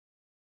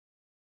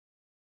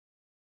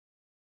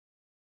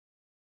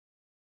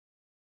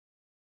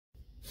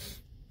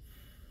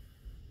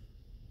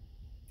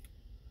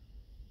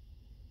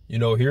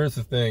Here's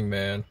the thing,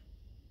 man.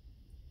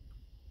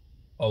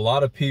 A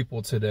lot of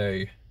people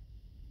today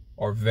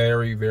are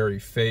very, very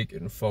fake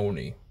and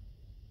phony.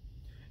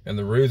 And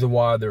the reason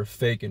why they're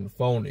fake and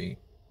phony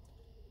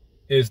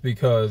is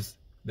because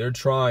they're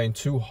trying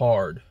too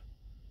hard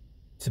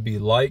to be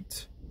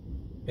liked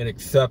and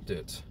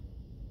accepted.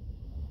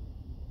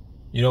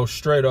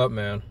 Straight up,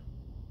 man.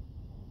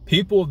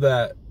 People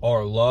that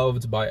are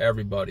loved by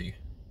everybody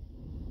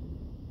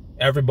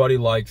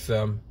likes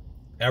them.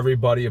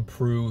 Everybody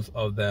approves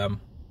of them.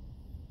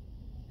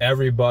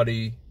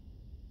 Everybody,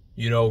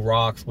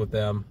 rocks with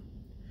them.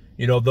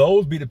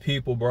 Those be the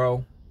people,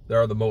 bro, that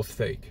are the most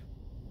fake.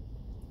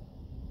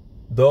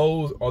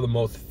 Those are the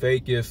most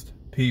fakest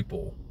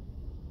people.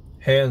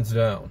 Hands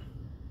down.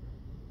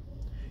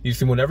 You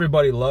see, when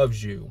everybody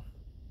loves you,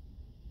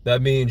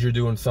 that means you're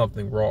doing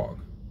something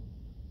wrong.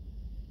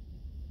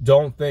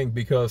 Don't think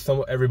because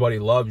everybody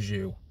loves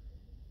you,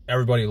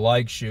 everybody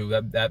likes you,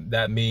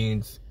 that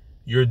means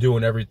you're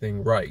doing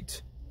everything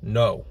right.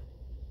 No.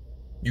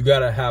 You got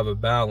to have a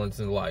balance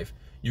in life.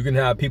 You can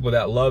have people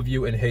that love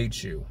you and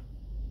hate you.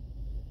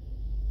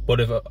 But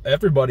if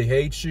everybody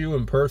hates you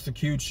and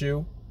persecutes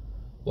you,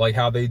 like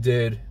how they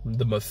did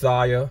the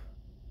Messiah,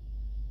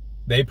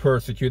 they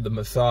persecuted the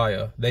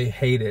Messiah. They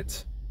hated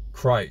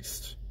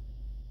Christ.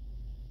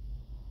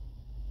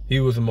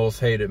 He was the most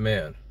hated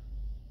man.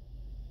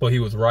 But he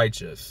was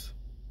righteous.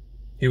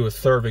 He was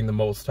serving the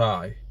Most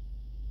High.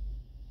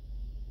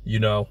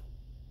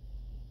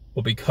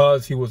 But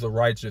because he was a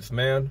righteous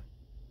man,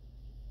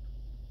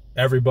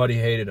 everybody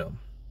hated him.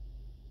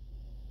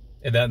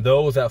 And that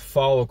those that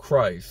follow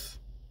Christ,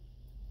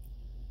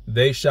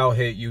 they shall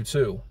hate you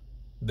too.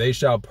 They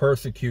shall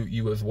persecute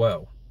you as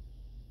well.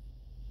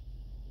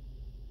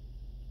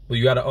 But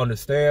you got to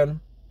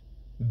understand,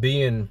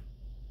 being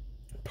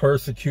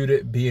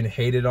persecuted, being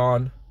hated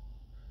on,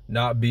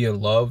 not being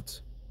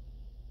loved,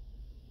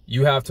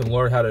 you have to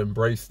learn how to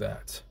embrace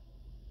that.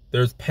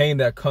 There's pain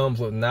that comes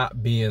with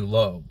not being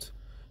loved,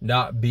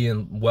 not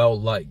being well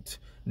liked,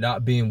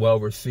 not being well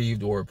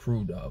received or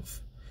approved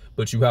of.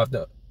 But you have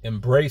to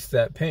embrace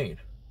that pain.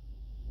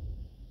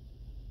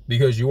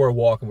 Because you are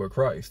walking with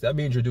Christ. That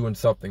means you're doing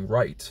something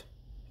right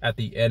at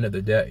the end of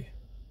the day.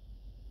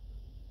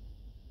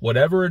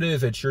 Whatever it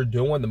is that you're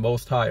doing, the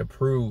Most High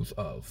approves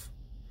of.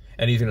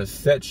 And he's going to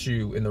set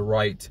you in the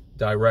right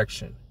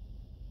direction.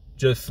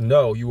 Just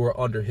know you are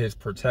under his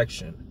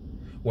protection.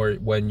 Where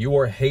when you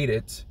are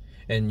hated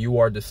and you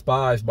are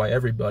despised by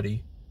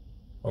everybody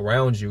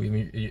around you,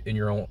 in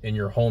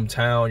your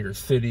hometown, your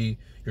city,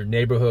 your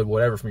neighborhood,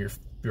 whatever, from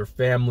your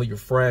family, your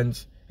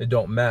friends, it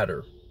don't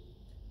matter.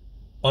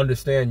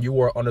 Understand you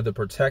are under the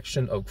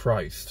protection of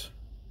Christ.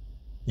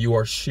 You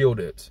are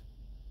shielded.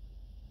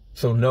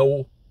 So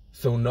no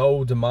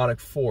demonic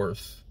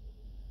force,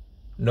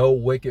 no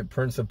wicked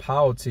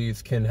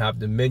principalities can have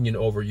dominion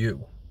over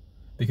you,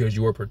 because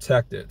you are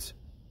protected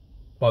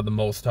by the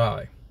Most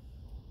High.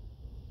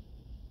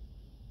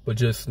 But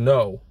just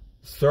know,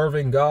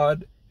 serving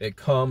God, it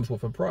comes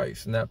with a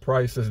price, and that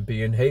price is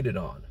being hated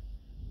on.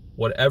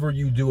 Whatever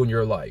you do in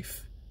your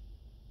life,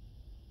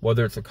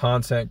 whether it's a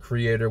content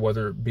creator,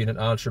 whether it being an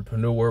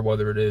entrepreneur,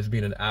 whether it is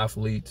being an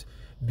athlete,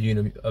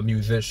 being a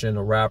musician,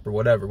 a rapper,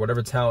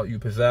 whatever talent you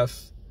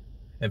possess,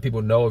 and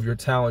people know of your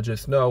talent,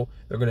 just know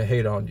they're going to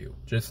hate on you.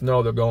 Just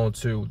know they're going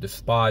to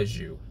despise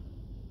you.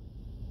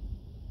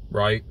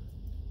 Right?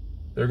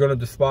 They're going to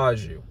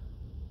despise you.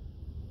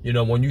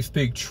 When you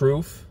speak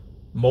truth,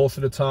 most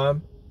of the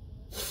time,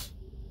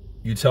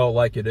 you tell it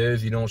like it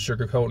is. You don't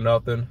sugarcoat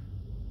nothing.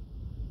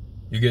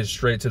 You get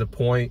straight to the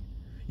point.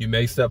 You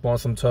may step on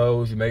some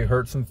toes. You may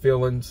hurt some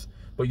feelings.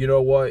 But you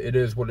know what? It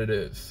is what it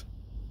is.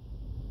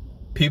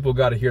 People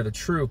got to hear the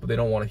truth, but they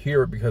don't want to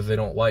hear it because they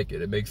don't like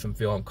it. It makes them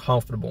feel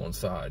uncomfortable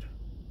inside.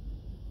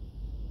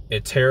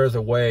 It tears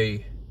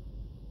away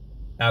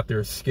at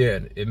their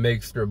skin. It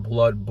makes their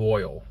blood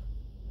boil.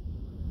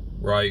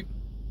 Right?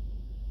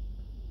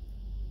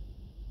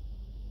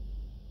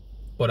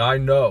 But I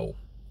know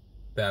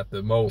that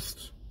the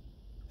most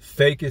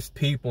fakest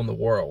people in the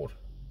world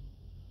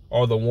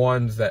are the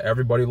ones that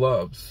everybody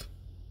loves,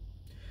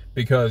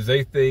 because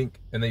they think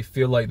and they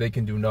feel like they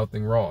can do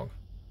nothing wrong.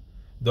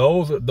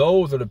 Those are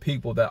the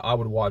people that I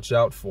would watch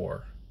out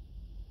for,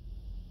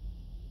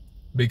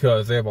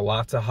 because they have a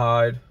lot to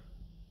hide.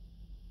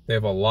 They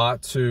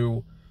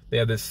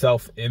have this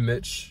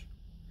self-image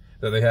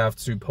that they have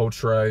to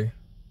portray,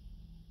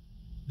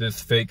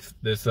 this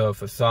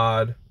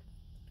facade.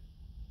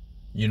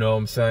 You know what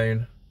I'm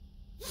saying?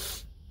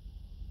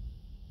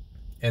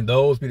 And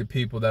those be the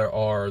people that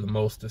are the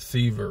most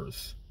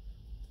deceivers.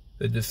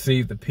 They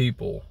deceive the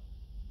people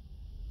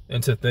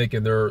into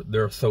thinking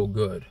they're so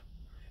good,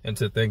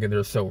 into thinking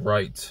they're so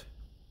right.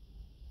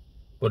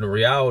 But in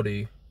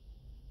reality,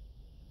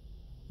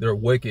 they're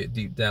wicked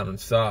deep down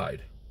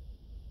inside.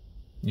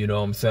 You know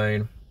what I'm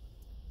saying?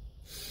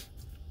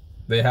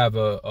 They have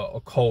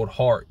a cold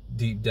heart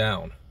deep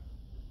down.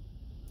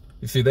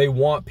 You see, they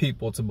want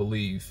people to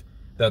believe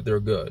that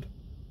they're good.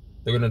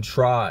 They're going to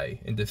try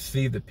and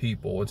deceive the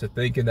people into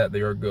thinking that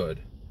they are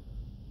good.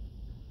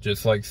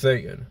 Just like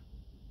Satan.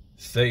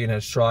 Satan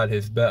has tried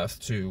his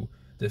best to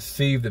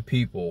deceive the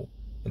people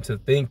into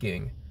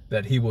thinking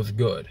that he was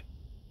good,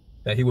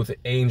 that he was an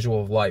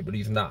angel of light, but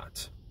he's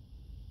not.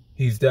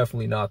 He's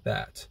definitely not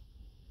that.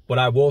 But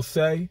I will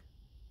say,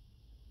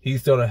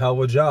 he's done a hell of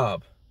a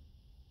job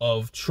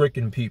of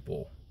tricking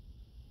people.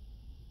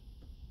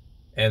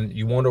 And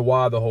you wonder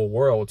why the whole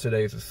world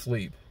today is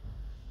asleep.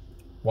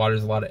 Why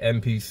there's a lot of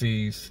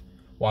NPCs,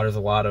 why there's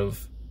a lot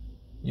of,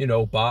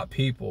 bot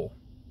people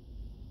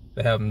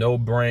that have no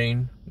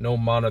brain, no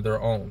mind of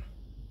their own.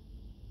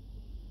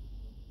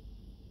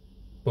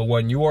 But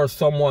when you are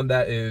someone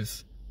that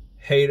is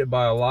hated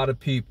by a lot of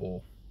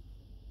people,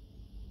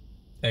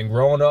 and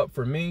growing up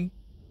for me,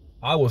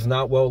 I was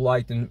not well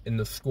liked in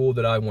the school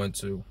that I went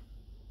to.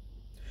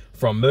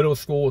 From middle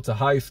school to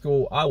high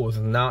school, I was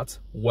not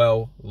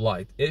well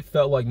liked. It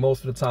felt like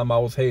most of the time I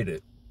was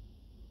hated.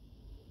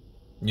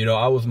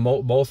 I was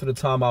most of the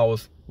time I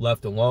was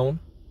left alone.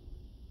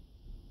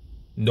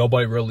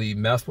 Nobody really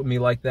messed with me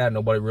like that.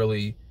 Nobody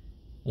really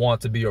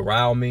wanted to be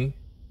around me.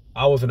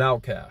 I was an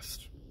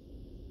outcast.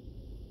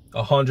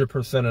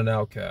 100% an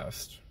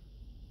outcast.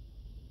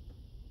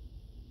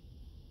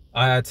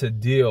 I had to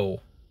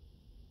deal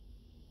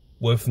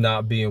with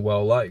not being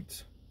well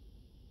liked.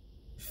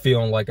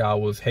 Feeling like I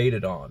was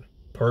hated on,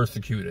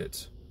 persecuted.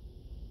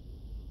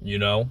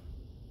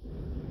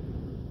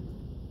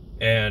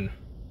 And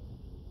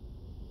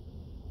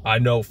I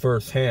know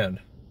firsthand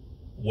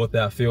what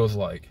that feels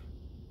like.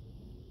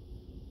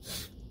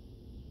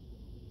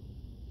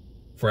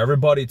 For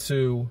everybody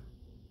to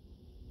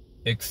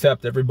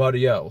accept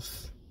everybody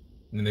else,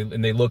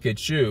 and they look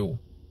at you,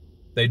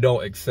 they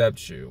don't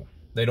accept you.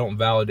 They don't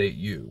validate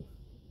you.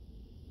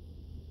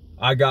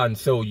 I gotten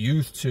so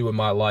used to in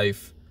my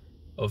life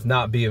of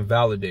not being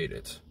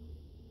validated.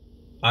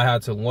 I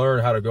had to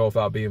learn how to go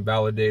without being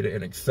validated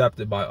and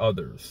accepted by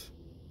others,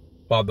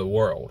 by the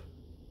world.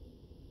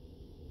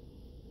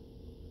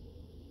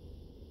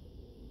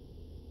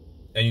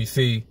 And you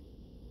see,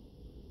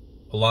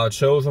 a lot of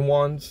chosen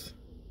ones,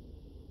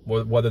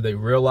 whether they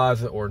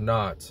realize it or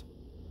not,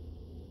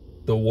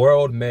 the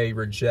world may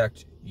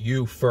reject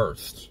you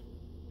first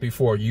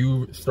before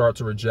you start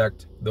to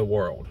reject the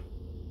world.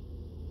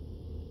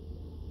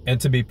 And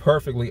to be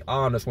perfectly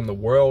honest, when the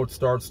world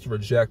starts to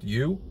reject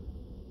you,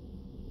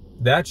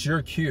 that's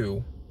your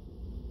cue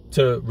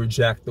to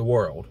reject the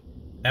world.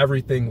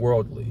 Everything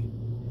worldly.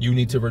 You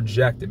need to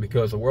reject it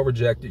because the world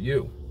rejected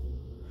you.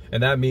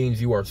 And that means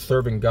you are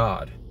serving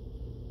God.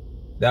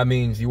 That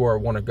means you are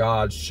one of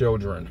God's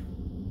children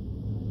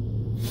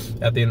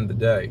at the end of the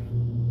day.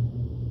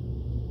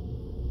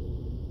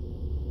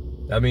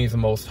 That means the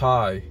Most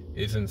High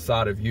is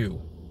inside of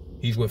you.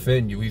 He's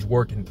within you. He's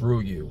working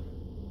through you.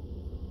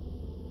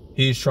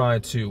 He's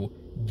trying to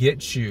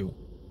get you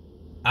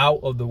out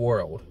of the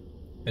world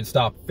and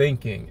stop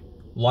thinking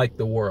like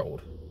the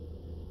world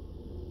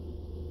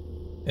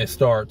and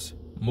start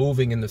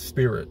moving in the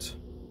spirit.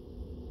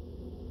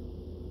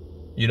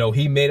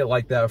 He made it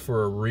like that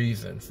for a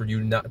reason, for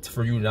you not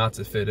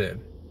to fit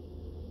in.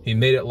 He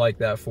made it like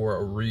that for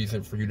a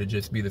reason, for you to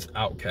just be this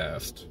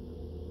outcast.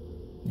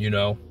 And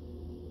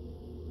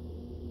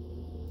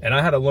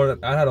I had to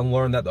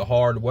learn that the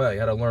hard way. I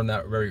had to learn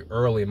that very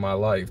early in my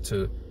life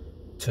to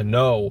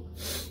know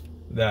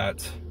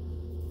that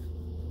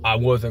I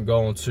wasn't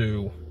going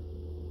to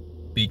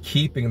be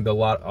keeping a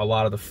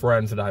lot of the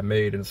friends that I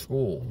made in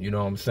school. You know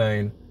what I'm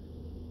saying?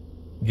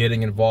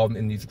 Getting involved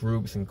in these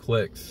groups and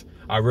cliques.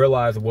 I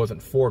realized it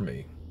wasn't for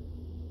me.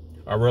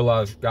 I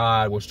realized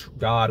God was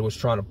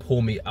trying to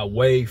pull me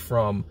away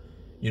from,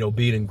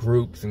 being in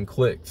groups and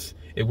cliques.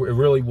 It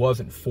really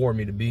wasn't for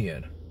me to be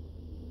in.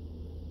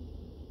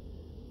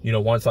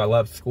 Once I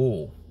left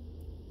school,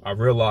 I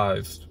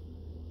realized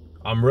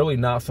I'm really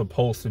not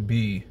supposed to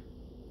be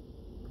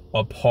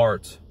a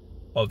part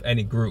of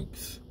any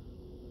groups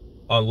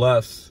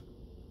unless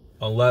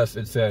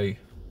it's a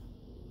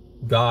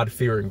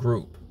God-fearing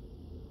group.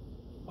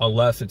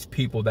 Unless it's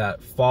people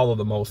that follow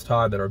the Most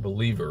High, that are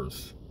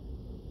believers,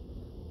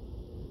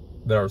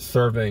 that are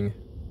serving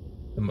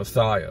the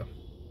Messiah.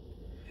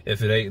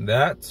 If it ain't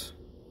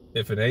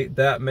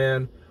that,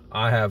 man,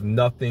 I have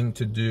nothing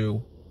to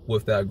do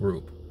with that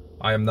group.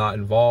 I am not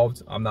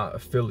involved. I'm not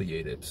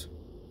affiliated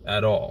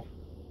at all.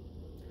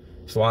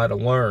 So I had to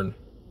learn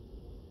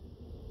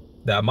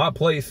that my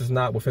place is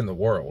not within the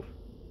world,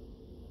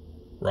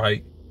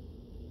 right?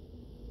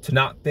 To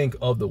not think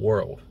of the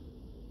world.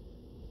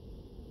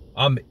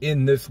 I'm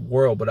in this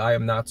world, but I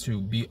am not to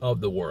be of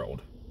the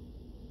world.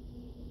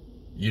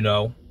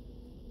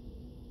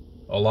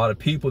 A lot of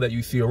people that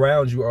you see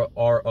around you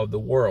are of the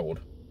world,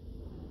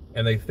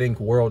 and they think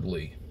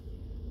worldly.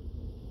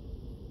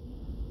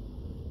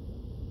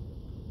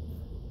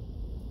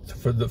 So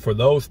for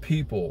those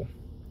people,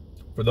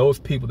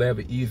 they have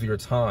an easier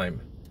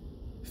time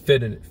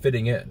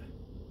fitting in.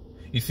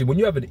 You see, when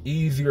you have an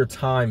easier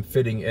time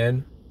fitting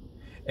in,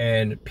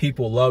 and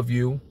people love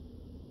you,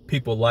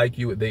 people like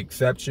you, they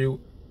accept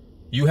you,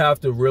 you have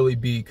to really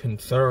be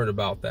concerned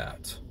about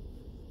that.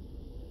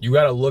 You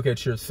got to look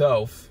at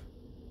yourself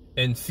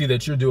and see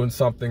that you're doing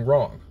something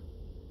wrong.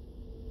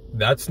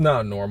 That's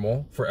not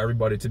normal for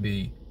everybody to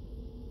be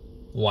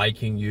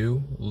liking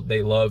you.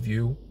 They love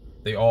you.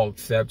 They all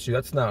accept you.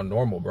 That's not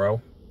normal,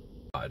 bro.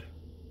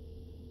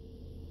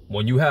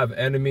 When you have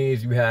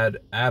enemies, you had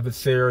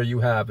adversary, you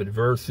have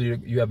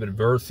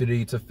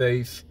adversity to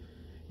face,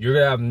 you're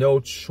going to have no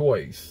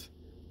choice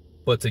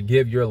but to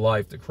give your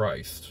life to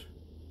Christ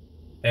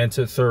and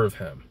to serve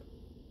him.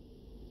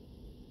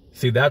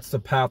 See, that's the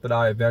path that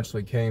I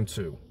eventually came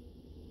to.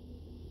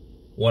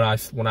 When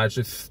I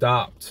just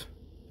stopped,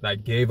 and I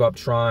gave up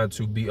trying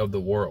to be of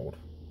the world,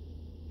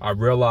 I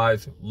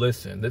realized,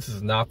 listen, this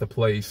is not the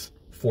place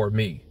for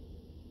me.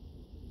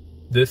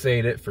 This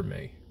ain't it for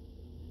me.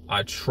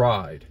 I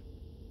tried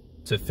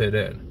to fit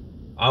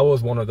in. I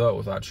was one of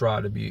those. I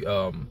tried to be,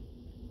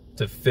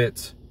 to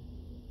fit.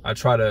 I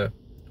try to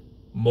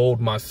mold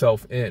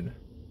myself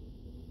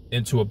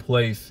into a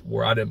place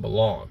where I didn't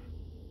belong.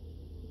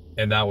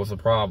 And that was a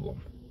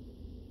problem.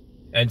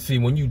 And see,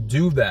 when you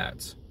do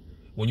that,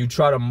 when you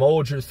try to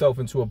mold yourself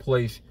into a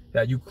place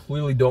that you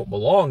clearly don't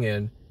belong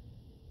in,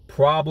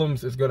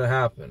 problems is going to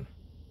happen.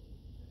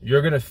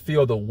 You're going to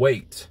feel the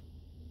weight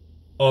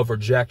of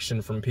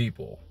rejection from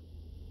people.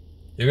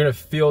 You're going to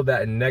feel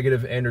that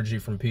negative energy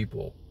from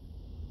people.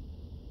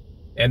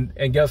 And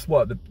guess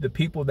what? The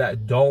people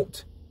that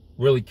don't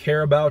really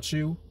care about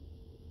you,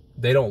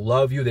 they don't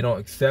love you, they don't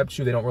accept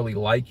you, they don't really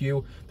like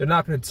you, they're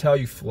not going to tell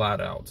you flat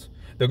out.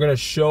 They're going to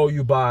show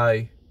you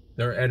by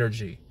their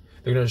energy.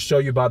 They're going to show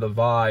you by the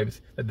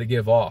vibes that they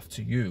give off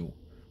to you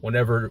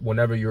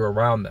whenever you're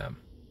around them.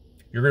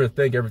 You're going to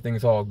think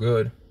everything's all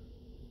good,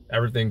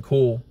 everything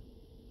cool.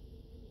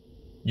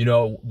 You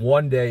know,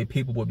 one day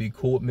people would be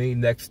cool with me,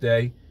 next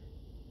day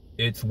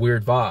it's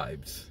weird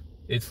vibes.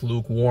 It's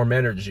lukewarm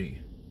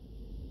energy.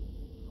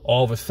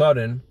 All of a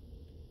sudden,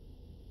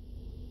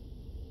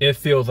 it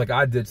feels like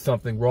I did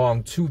something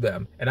wrong to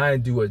them, and I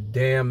didn't do a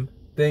damn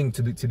thing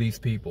to these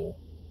people.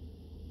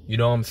 You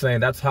know what I'm saying?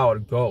 That's how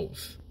it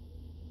goes.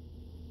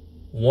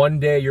 One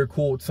day you're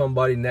cool with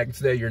somebody, next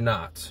day you're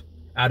not.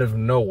 Out of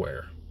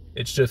nowhere.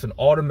 It's just an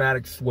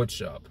automatic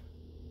switch up.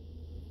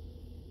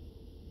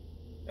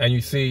 And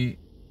you see,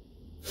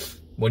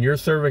 when you're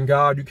serving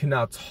God, you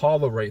cannot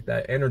tolerate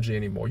that energy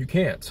anymore. You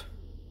can't.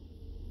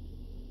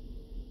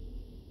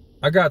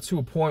 I got to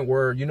a point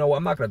where, you know what,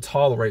 I'm not going to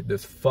tolerate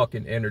this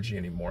fucking energy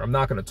anymore. I'm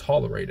not going to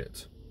tolerate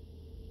it.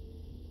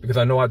 Because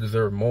I know I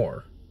deserve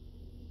more.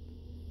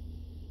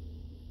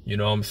 You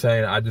know what I'm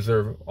saying? I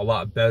deserve a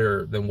lot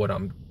better than what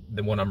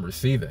I'm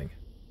receiving.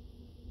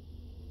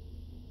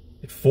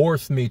 It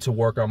forced me to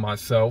work on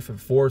myself. It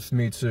forced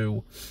me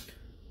to,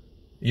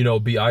 you know,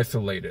 be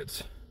isolated.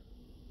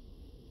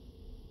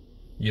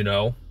 You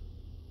know?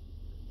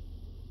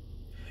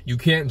 You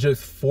can't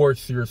just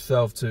force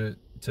yourself to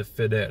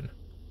fit in.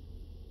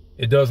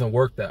 It doesn't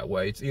work that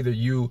way. It's either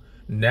you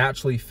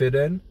naturally fit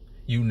in,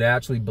 you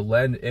naturally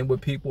blend in with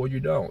people, or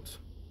you don't.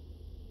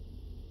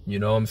 You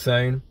know what I'm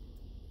saying?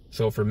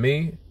 So for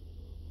me,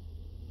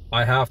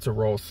 I have to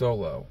roll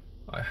solo.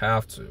 I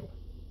have to.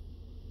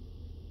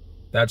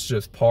 That's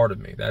just part of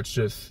me. That's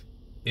just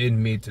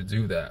in me to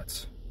do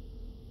that.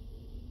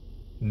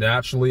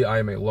 Naturally, I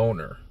am a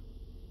loner.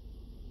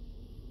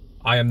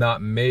 I am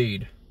not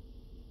made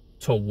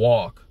to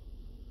walk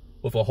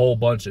with a whole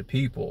bunch of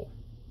people,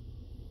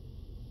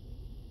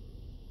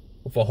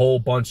 with a whole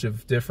bunch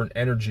of different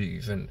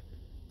energies and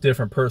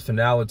different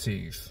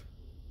personalities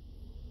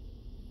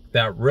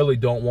that really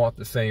don't want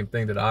the same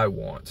thing that I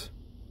want,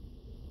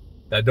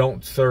 that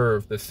don't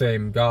serve the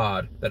same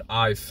God that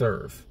I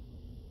serve,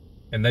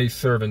 and they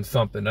serve in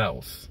something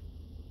else,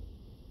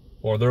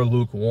 or they're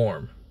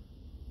lukewarm,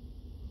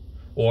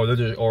 or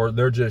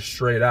they're just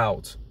straight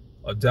out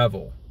a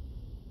devil.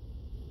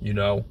 You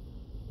know,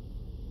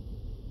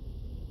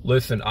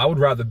 listen, I would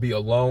rather be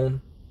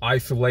alone,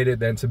 isolated,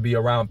 than to be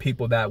around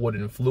people that would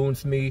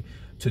influence me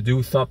to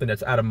do something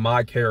that's out of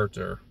my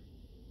character.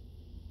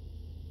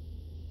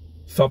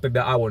 Something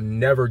that I will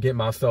never get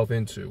myself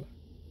into.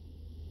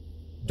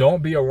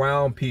 Don't be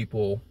around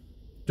people.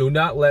 Do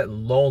not let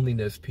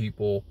loneliness,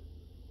 people,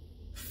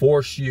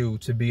 force you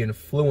to be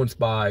influenced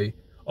by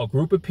a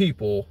group of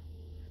people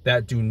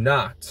that do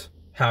not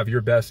have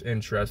your best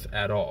interests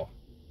at all.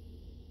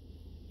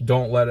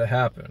 Don't let it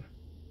happen.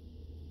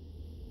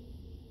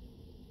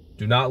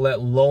 Do not let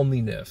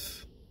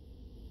loneliness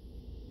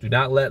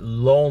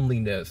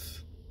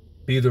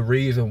be the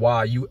reason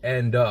why you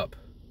end up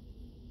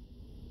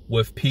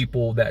with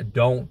people that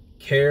don't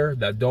care,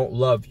 that don't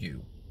love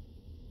you.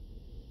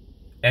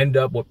 End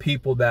up with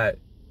people that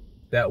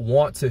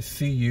want to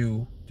see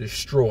you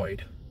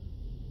destroyed,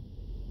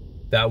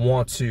 that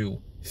want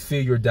to see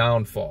your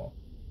downfall,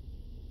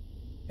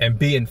 and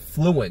be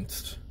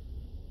influenced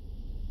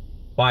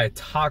by a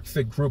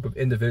toxic group of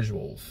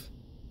individuals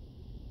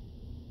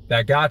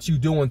that got you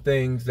doing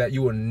things that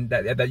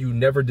you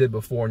never did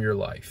before in your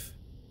life.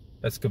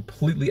 That's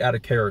completely out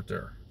of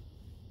character.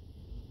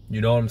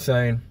 You know what I'm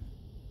saying?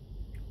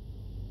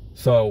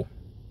 So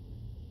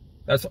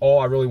that's all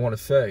I really want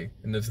to say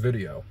in this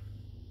video.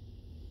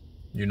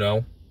 You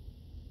know,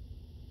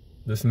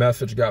 This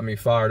message got me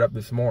fired up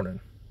this morning.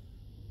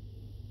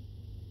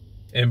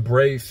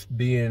 Embrace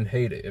being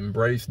hated.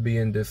 Embrace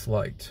being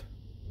disliked.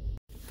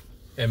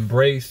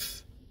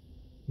 Embrace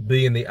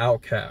being the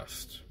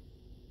outcast.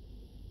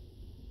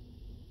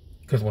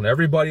 Because when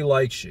everybody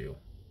likes you,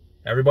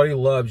 everybody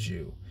loves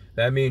you,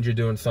 that means you're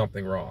doing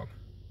something wrong.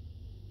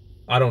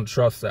 I don't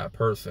trust that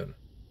person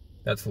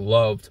that's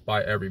loved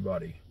by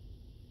everybody.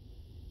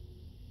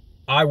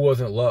 I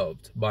wasn't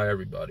loved by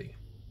everybody.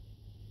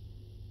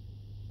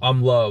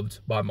 I'm loved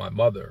by my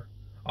mother.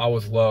 I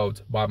was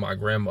loved by my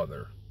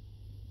grandmother.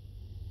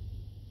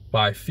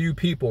 By a few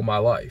people in my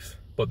life.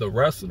 But the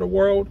rest of the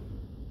world,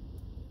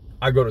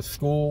 I go to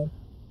school.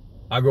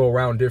 I go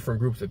around different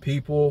groups of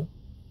people.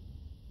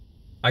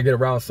 I get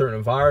around certain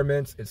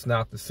environments. It's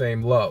not the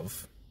same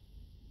love.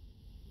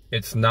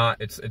 It's not,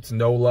 it's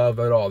no love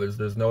at all.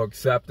 There's no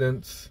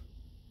acceptance.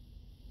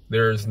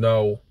 There's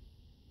no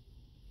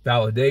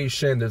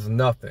validation. There's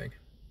nothing.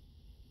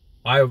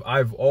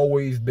 I've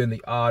always been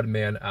the odd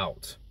man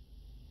out.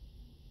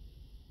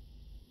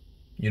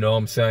 You know what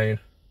I'm saying?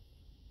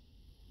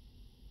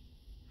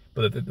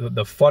 But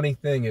the funny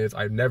thing is,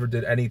 I never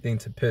did anything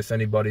to piss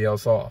anybody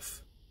else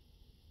off.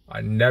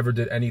 I never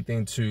did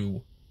anything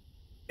to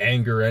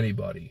anger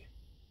anybody.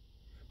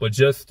 But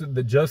just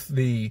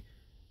the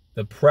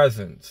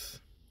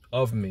presence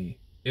of me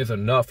is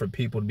enough for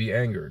people to be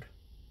angered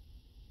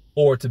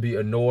or to be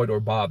annoyed or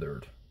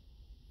bothered.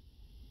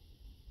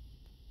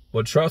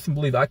 But trust and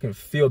believe, I can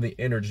feel the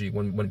energy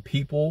when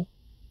people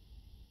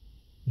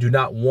do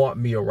not want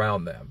me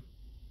around them.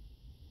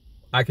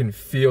 I can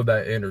feel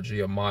that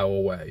energy a mile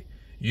away.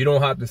 You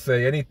don't have to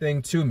say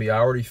anything to me. I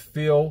already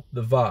feel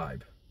the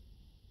vibe.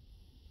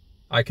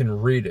 I can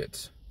read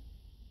it.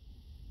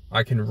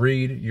 I can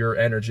read your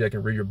energy. I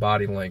can read your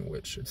body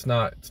language. It's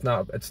not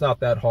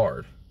that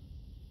hard.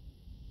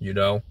 You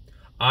know?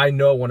 I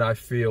know when I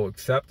feel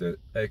accepted,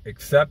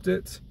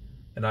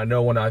 and I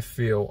know when I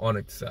feel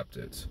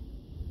unaccepted.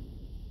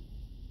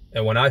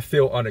 And when I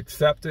feel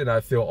unaccepted and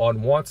I feel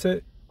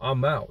unwanted,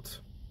 I'm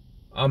out.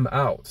 I'm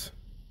out.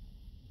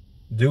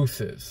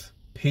 Deuces.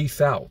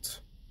 Peace out.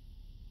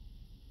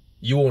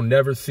 You will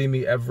never see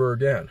me ever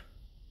again.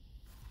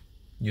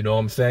 You know what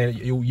I'm saying?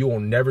 You will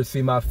never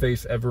see my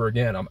face ever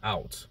again. I'm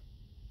out.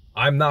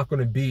 I'm not going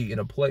to be in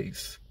a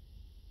place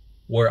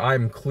where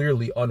I'm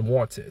clearly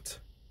unwanted.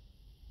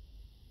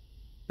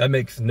 That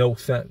makes no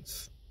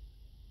sense.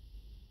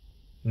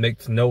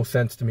 Makes no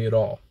sense to me at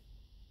all.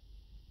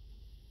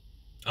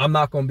 I'm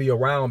not going to be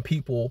around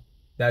people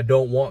that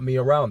don't want me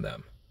around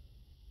them.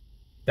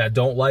 That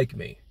don't like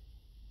me.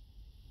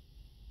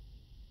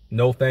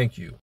 No, thank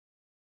you.